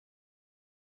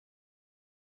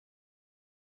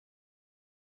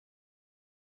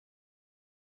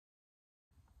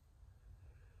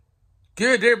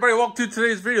Good day, everybody. Welcome to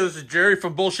today's video. This is Jerry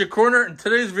from Bullshit Corner. In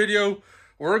today's video,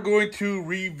 we're going to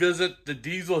revisit the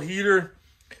diesel heater.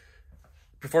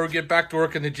 Before we get back to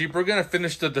work in the Jeep, we're going to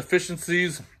finish the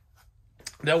deficiencies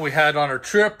that we had on our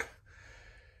trip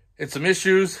and some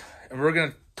issues, and we're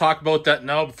going to talk about that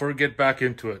now before we get back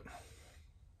into it.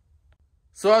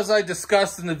 So as I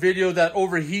discussed in the video, that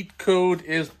overheat code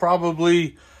is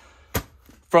probably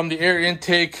from the air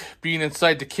intake being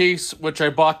inside the case, which I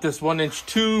bought this 1-inch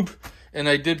tube, and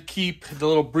I did keep the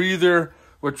little breather,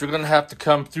 which are going to have to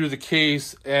come through the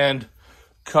case and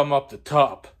come up the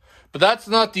top. But that's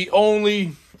not the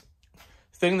only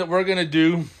thing that we're going to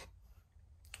do.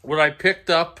 What I picked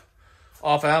up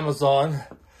off Amazon,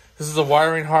 this is a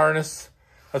wiring harness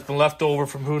that's been left over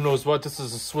from who knows what. This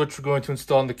is a switch we're going to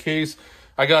install in the case.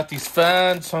 I got these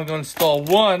fans, so I'm going to install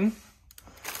one.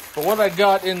 But what I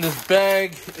got in this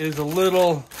bag is a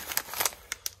little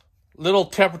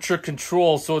temperature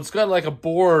control. So it's got like a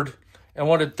board, and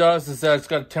what it does is that it's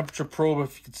got a temperature probe.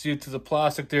 If you can see it through the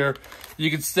plastic there,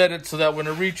 you can set it so that when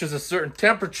it reaches a certain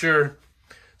temperature,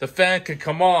 the fan can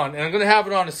come on. And I'm going to have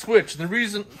it on a switch. And the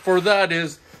reason for that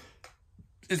is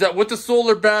that with the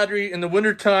solar battery in the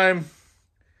wintertime,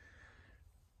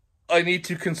 I need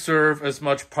to conserve as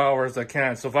much power as I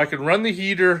can. So if I could run the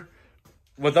heater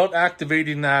without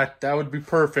activating that, that would be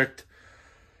perfect.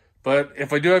 But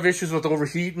if I do have issues with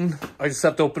overheating, I just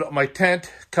have to open up my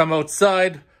tent, come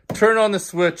outside, turn on the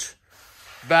switch,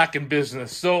 back in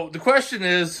business. So the question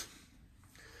is,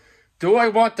 do I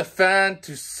want the fan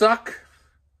to suck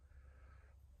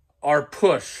or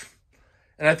push?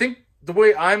 And I think the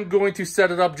way I'm going to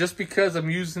set it up, just because I'm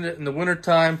using it in the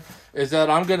wintertime, is that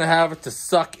I'm going to have it to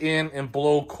suck in and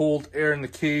blow cold air in the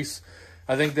case.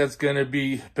 I think that's going to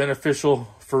be beneficial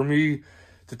for me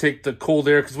to take the cold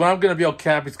air, because when I'm going to be out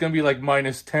camping, it's going to be like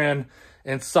 -10,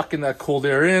 and sucking that cold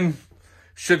air in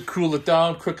should cool it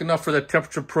down quick enough for that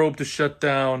temperature probe to shut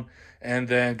down and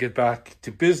then get back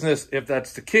to business if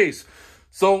that's the case.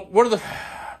 So we're going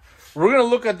to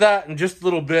look at that in just a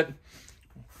little bit,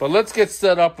 but let's get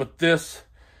set up with this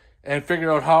and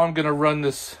figure out how I'm going to run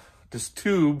this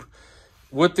tube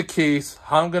with the case,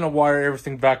 how I'm going to wire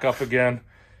everything back up again,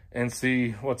 and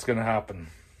see what's going to happen.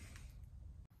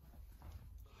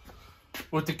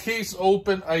 With the case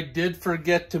open, I did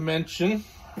forget to mention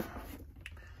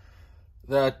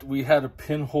that we had a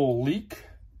pinhole leak,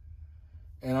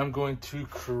 and I'm going to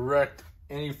correct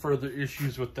any further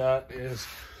issues with that. Is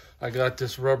I got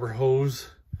this rubber hose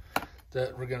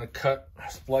that we're going to cut,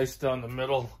 splice down the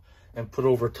middle, and put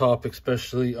over top,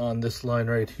 especially on this line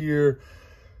right here.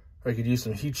 I could use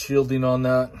some heat shielding on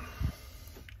that,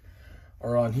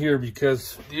 or on here,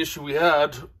 because the issue we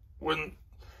had when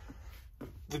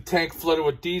the tank flooded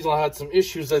with diesel, I had some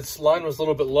issues. That line was a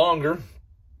little bit longer,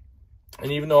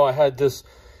 and even though I had this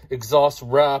exhaust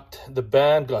wrapped, the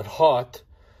band got hot,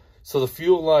 so the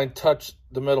fuel line touched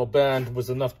the metal band, was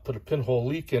enough to put a pinhole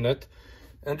leak in it.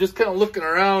 And just kind of looking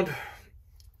around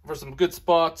for some good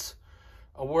spots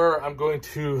where I'm going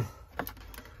to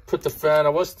put the fan. I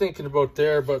was thinking about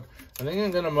there, but I think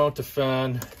I'm going to mount the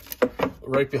fan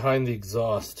right behind the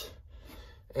exhaust.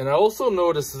 And I also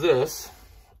noticed this,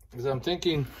 because I'm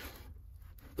thinking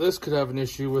this could have an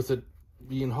issue with it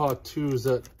being hot too, is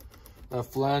that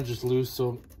flange is loose,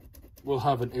 so we'll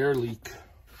have an air leak.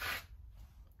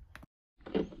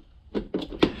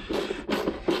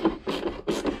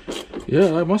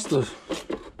 Yeah, I must have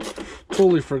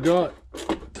totally forgot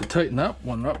to tighten that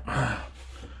one up.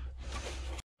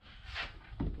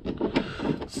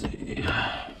 Let's see.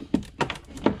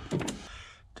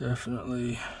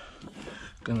 Definitely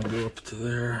gonna go up to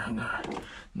there. I'm gonna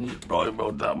need probably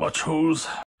about that much hose.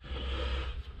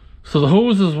 So the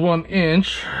hose is 1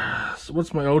 inch. So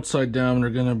what's my outside diameter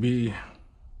gonna be?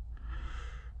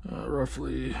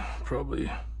 Roughly,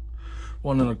 probably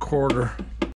 1 1/4.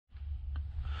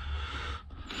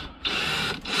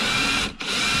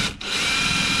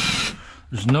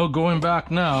 There's no going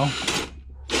back now.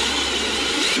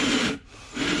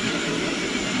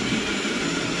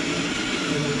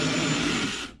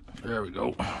 There we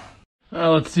go.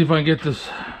 Now let's see if I can get this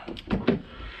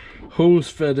hose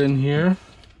fed in here.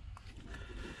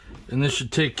 And this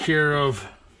should take care of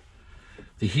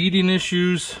the heating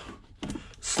issues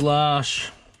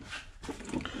slash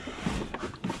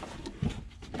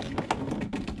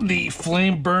the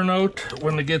flame burnout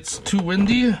when it gets too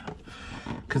windy,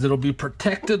 because it'll be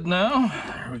protected now.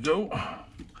 There we go.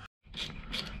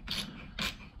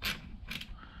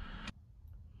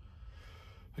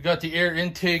 I got the air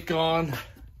intake on.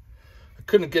 I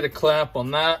couldn't get a clamp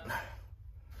on that,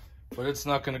 but it's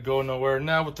not going to go nowhere.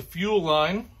 Now with the fuel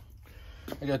line,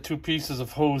 I got two pieces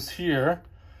of hose here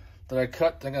that I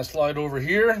cut. I'm gonna slide over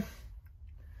here.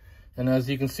 And as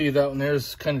you can see, that one there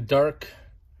is kind of dark,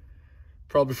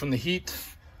 probably from the heat.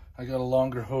 I got a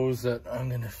longer hose that I'm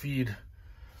gonna feed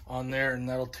on there, and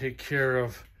that'll take care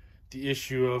of the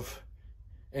issue of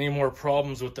any more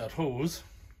problems with that hose.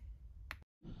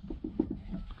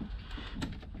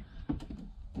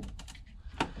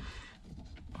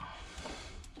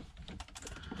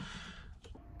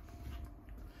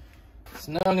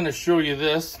 So now I'm going to show you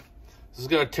this. This has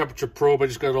got a temperature probe. I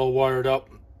just got it all wired up.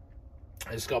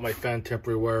 I just got my fan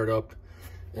temporary wired up.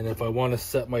 And if I want to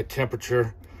set my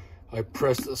temperature, I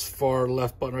press this far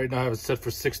left button. Right now I have it set for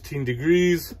 16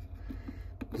 degrees.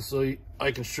 So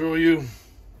I can show you.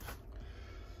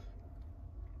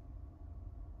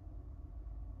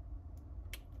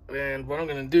 And what I'm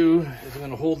going to do is I'm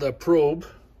going to hold that probe.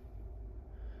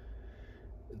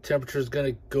 The temperature is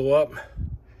going to go up.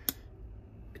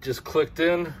 It just clicked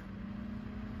in.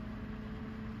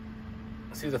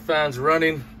 See the fan's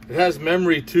running. It has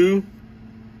memory too.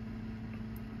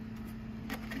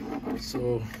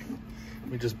 So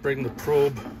let me just bring the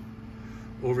probe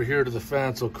over here to the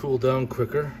fan so it'll cool down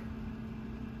quicker.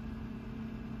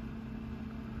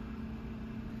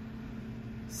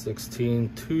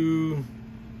 16.2.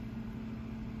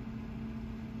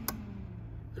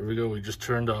 There we go, we just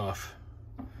turned off.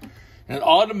 And it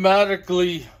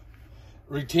automatically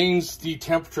retains the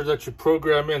temperature that you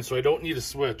program in, so I don't need a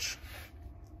switch.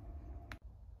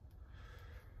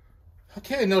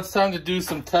 Okay, now it's time to do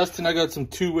some testing. I got some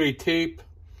two-way tape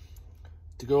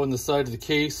to go on the side of the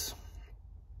case.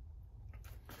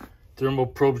 Thermal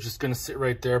probe is just gonna sit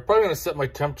right there. Probably gonna set my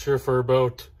temperature for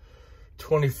about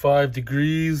 25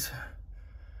 degrees.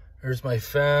 There's my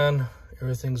fan.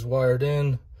 Everything's wired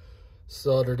in,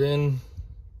 soldered in.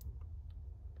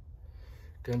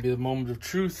 Gonna be the moment of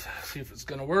truth. See if it's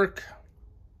gonna work.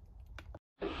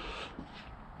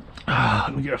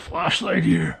 Let me get a flashlight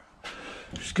here.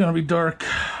 It's gonna be dark.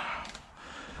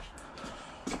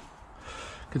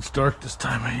 It's dark this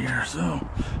time of year, so.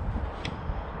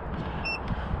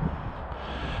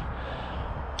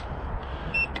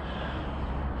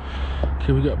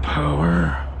 Okay, we got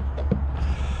power.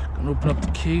 Gonna open up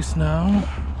the case now.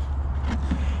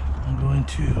 I'm going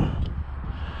to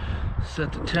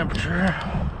set the temperature.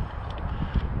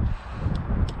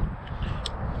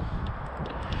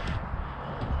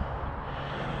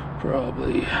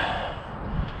 Probably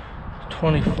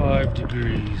 25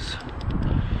 degrees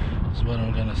is what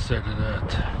I'm gonna set it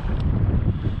at.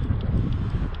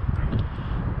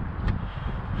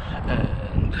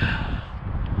 And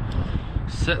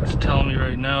set's telling me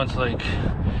right now it's like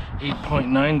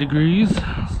 8.9 degrees.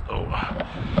 So,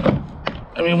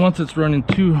 I mean, once it's running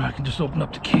too, I can just open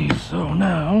up the case. So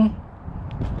now,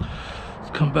 let's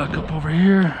come back up over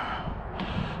here.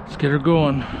 Let's get her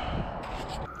going.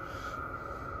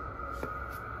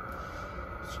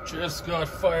 Just got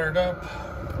fired up.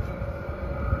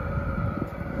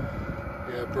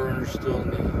 Yeah, burner's still in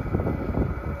the...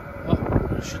 Oh,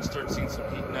 I should start seeing some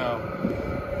heat now.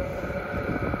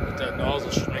 But that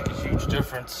nozzle should make a huge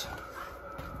difference.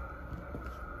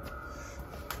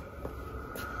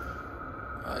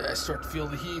 I start to feel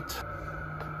the heat.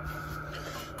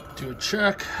 Do a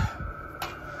check.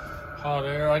 Hot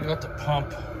air. I got the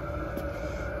pump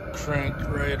cranked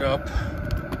right up.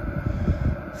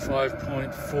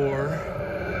 5.4.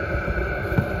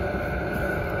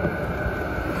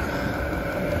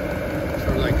 So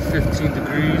we're like 15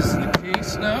 degrees in the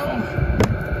case now.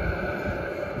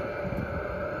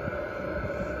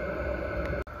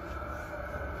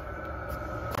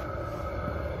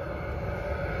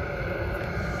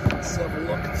 Let's have a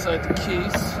look inside the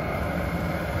case.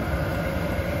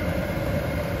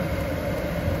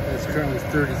 It's currently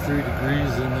 33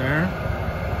 degrees in there.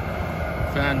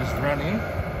 Fan is running.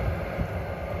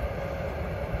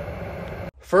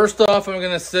 First off, I'm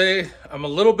gonna say I'm a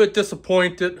little bit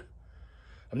disappointed.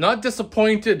 I'm not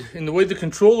disappointed in the way the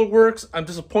controller works. I'm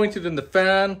disappointed in the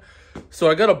fan. So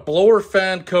I got a blower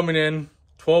fan coming in,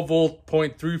 12 volt,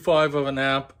 0.35 of an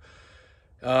amp.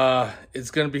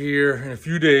 It's gonna be here in a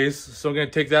few days. So I'm gonna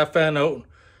take that fan out,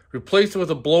 replace it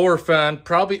with a blower fan,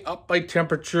 probably up my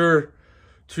temperature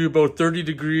to about 30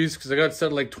 degrees because I got it set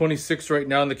at like 26 right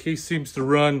now, and the case seems to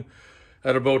run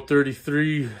at about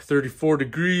 33, 34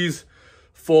 degrees.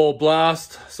 Full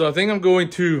blast. So I think I'm going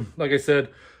to, like I said,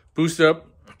 boost it up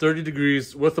 30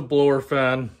 degrees with a blower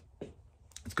fan.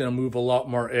 It's going to move a lot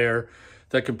more air.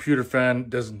 That computer fan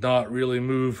does not really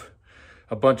move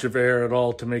a bunch of air at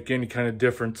all to make any kind of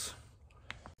difference.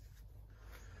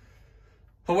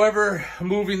 However,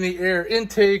 moving the air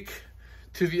intake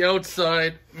to the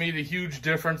outside made a huge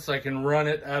difference. I can run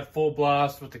it at full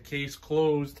blast with the case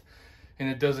closed and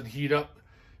it doesn't heat up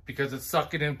because it's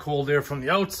sucking in cold air from the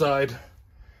outside,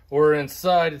 or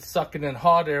inside it's sucking in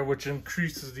hot air, which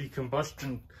increases the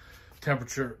combustion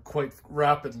temperature quite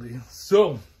rapidly.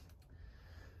 So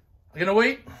I'm gonna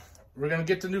wait. We're gonna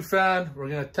get the new fan. We're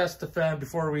gonna test the fan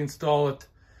before we install it.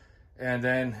 And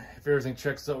then if everything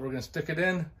checks out, we're gonna stick it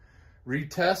in,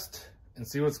 retest, and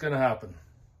see what's gonna happen.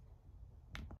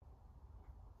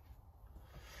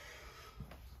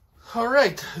 All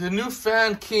right, the new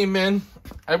fan came in.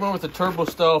 I went with a turbo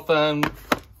style fan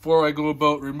before I go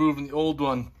about removing the old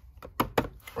one.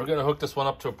 We're gonna hook this one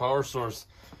up to a power source,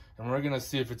 and we're gonna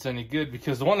see if it's any good,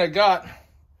 because the one I got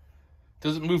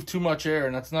doesn't move too much air,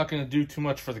 and that's not gonna do too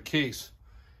much for the case.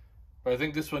 But I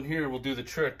think this one here will do the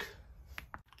trick.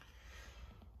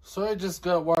 So I just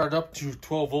got wired up to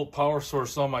 12-volt power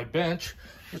source on my bench,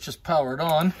 which is powered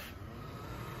on.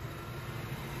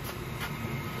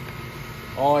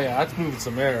 Oh yeah, that's moving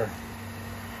some air.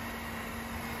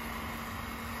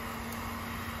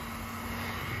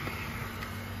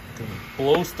 You can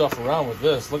blow stuff around with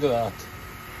this. Look at that.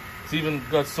 It's even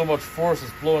got so much force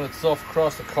it's blowing itself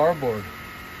across the cardboard.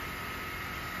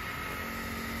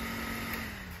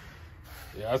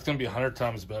 Yeah, it's gonna be 100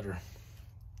 times better.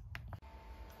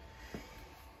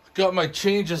 Got my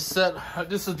changes set.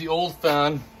 This is the old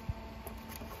fan.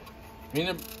 I mean,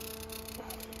 it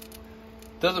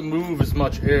doesn't move as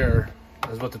much air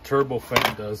as what the turbo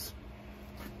fan does.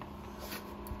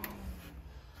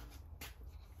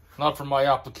 Not for my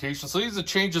application. So these are the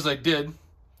changes I did.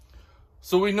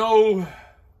 So we know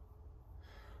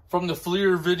from the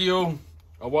FLIR video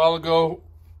a while ago,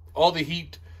 all the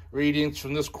heat radiates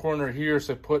from this corner here.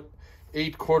 So I put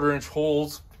 8 1/4-inch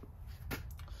holes,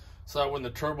 so that when the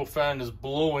turbo fan is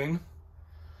blowing,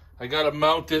 I got to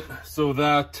mount it so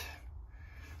that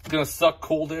it's going to suck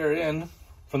cold air in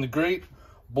from the grate,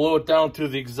 blow it down to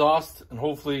the exhaust, and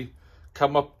hopefully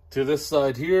come up to this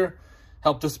side here,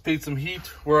 help dissipate some heat,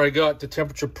 where I got the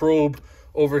temperature probe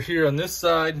over here on this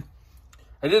side.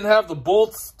 I didn't have the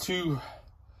bolts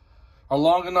are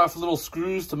long enough little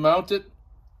screws to mount it,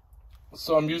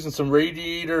 so I'm using some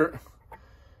radiator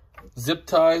zip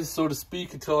ties, so to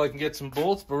speak, until I can get some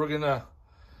bolts. But we're gonna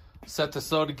set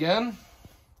this out again,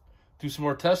 do some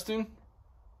more testing.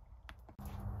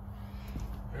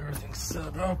 Everything's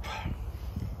set up.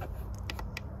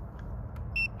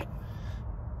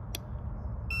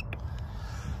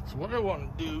 So what I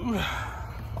want to do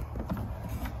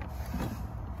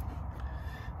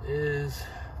is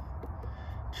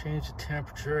change the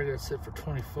temperature. I got it set for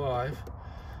 25,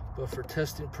 but for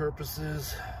testing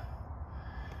purposes,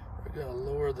 we're gonna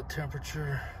lower the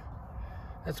temperature.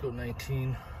 Let's go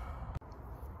 19.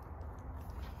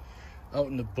 Out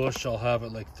in the bush, I'll have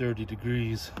it like 30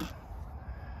 degrees.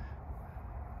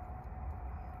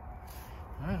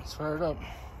 All right, let's fire it up.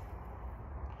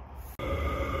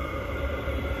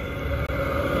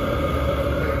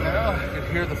 Right now, I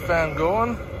can hear the fan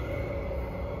going.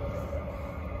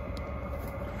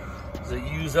 Does it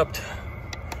use up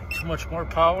too much more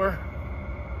power?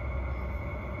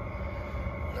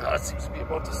 No, it seems to be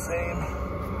about the same.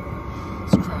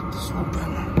 Let's crack this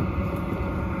open.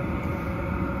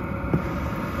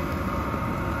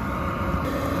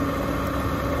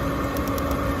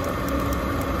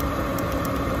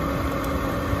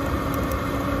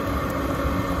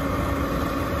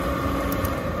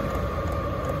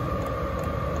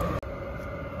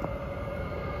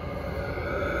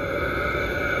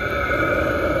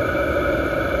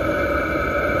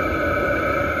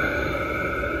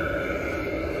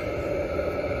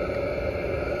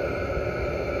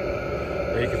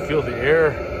 You can feel the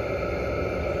air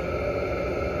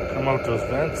come out those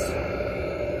vents.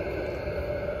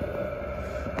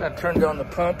 Gotta turn down the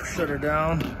pump, shut her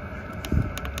down.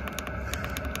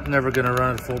 Never gonna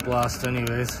run at full blast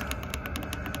anyways.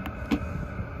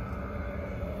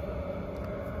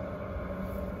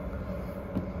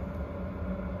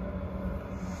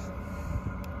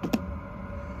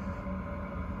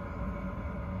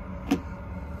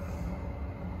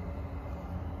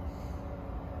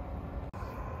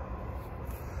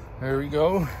 There we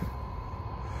go.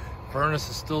 Furnace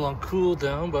is still on cool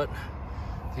down, but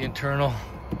the internal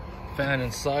fan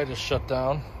inside is shut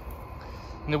down.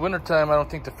 In the wintertime, I don't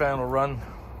think the fan will run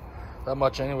that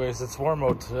much anyways. It's warm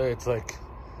out today. It's like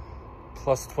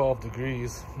plus 12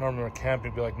 degrees. Normally when camping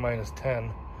it'd be like minus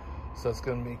 10. So that's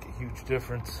gonna make a huge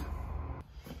difference.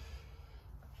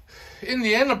 In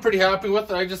the end, I'm pretty happy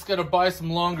with it. I just gotta buy some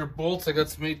longer bolts. I got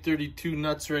some 832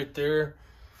 nuts right there.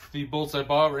 The bolts I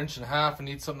bought were 1.5 inches. I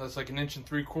need something that's like 1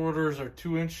 3/4 or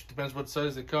 2 inch, depends what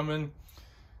size they come in. And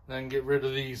then get rid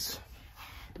of these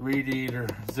radiator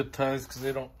zip ties because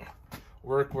they don't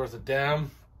work worth a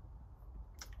damn.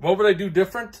 What would I do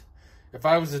different if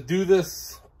I was to do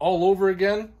this all over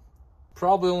again?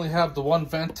 Probably only have the one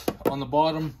vent on the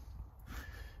bottom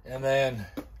and then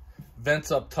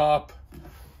vents up top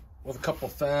with a couple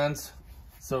fans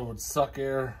so it would suck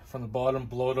air from the bottom,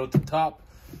 blow it out the top.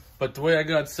 But the way I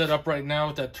got it set up right now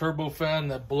with that turbo fan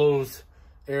that blows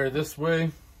air this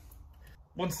way,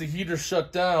 once the heater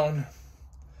shut down, it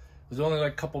was only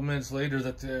like a couple minutes later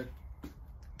that the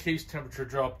case temperature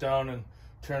dropped down and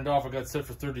turned off. I got it set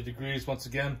for 30 degrees. Once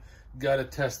again, got to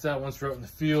test that once we're out in the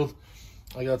field.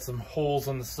 I got some holes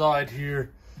on the side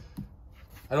here.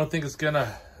 I don't think it's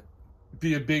gonna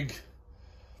be a big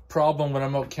problem when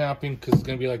I'm out camping because it's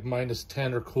gonna be like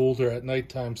 -10 or colder at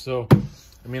nighttime. So,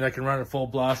 I mean, I can run it full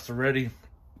blast already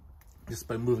just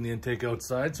by moving the intake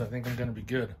outside. So I think I'm gonna be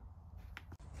good.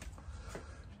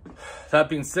 That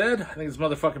being said, I think it's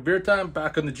motherfucking beer time.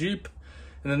 Back on the Jeep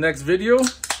in the next video.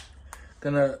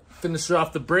 Gonna finish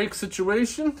off the brake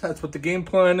situation. That's what the game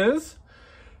plan is.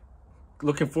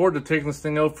 Looking forward to taking this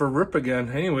thing out for a rip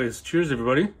again. Anyways, cheers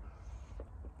everybody.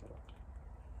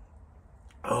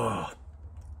 Oh,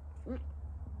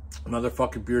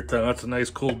 motherfucking beer time. That's a nice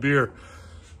cold beer.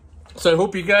 So I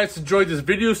hope you guys enjoyed this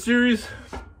video series.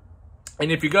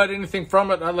 And if you got anything from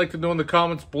it, I'd like to know in the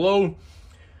comments below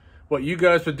what you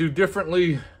guys would do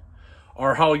differently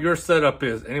or how your setup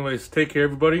is. Anyways, take care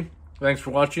everybody. Thanks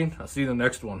for watching. I'll see you in the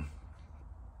next one.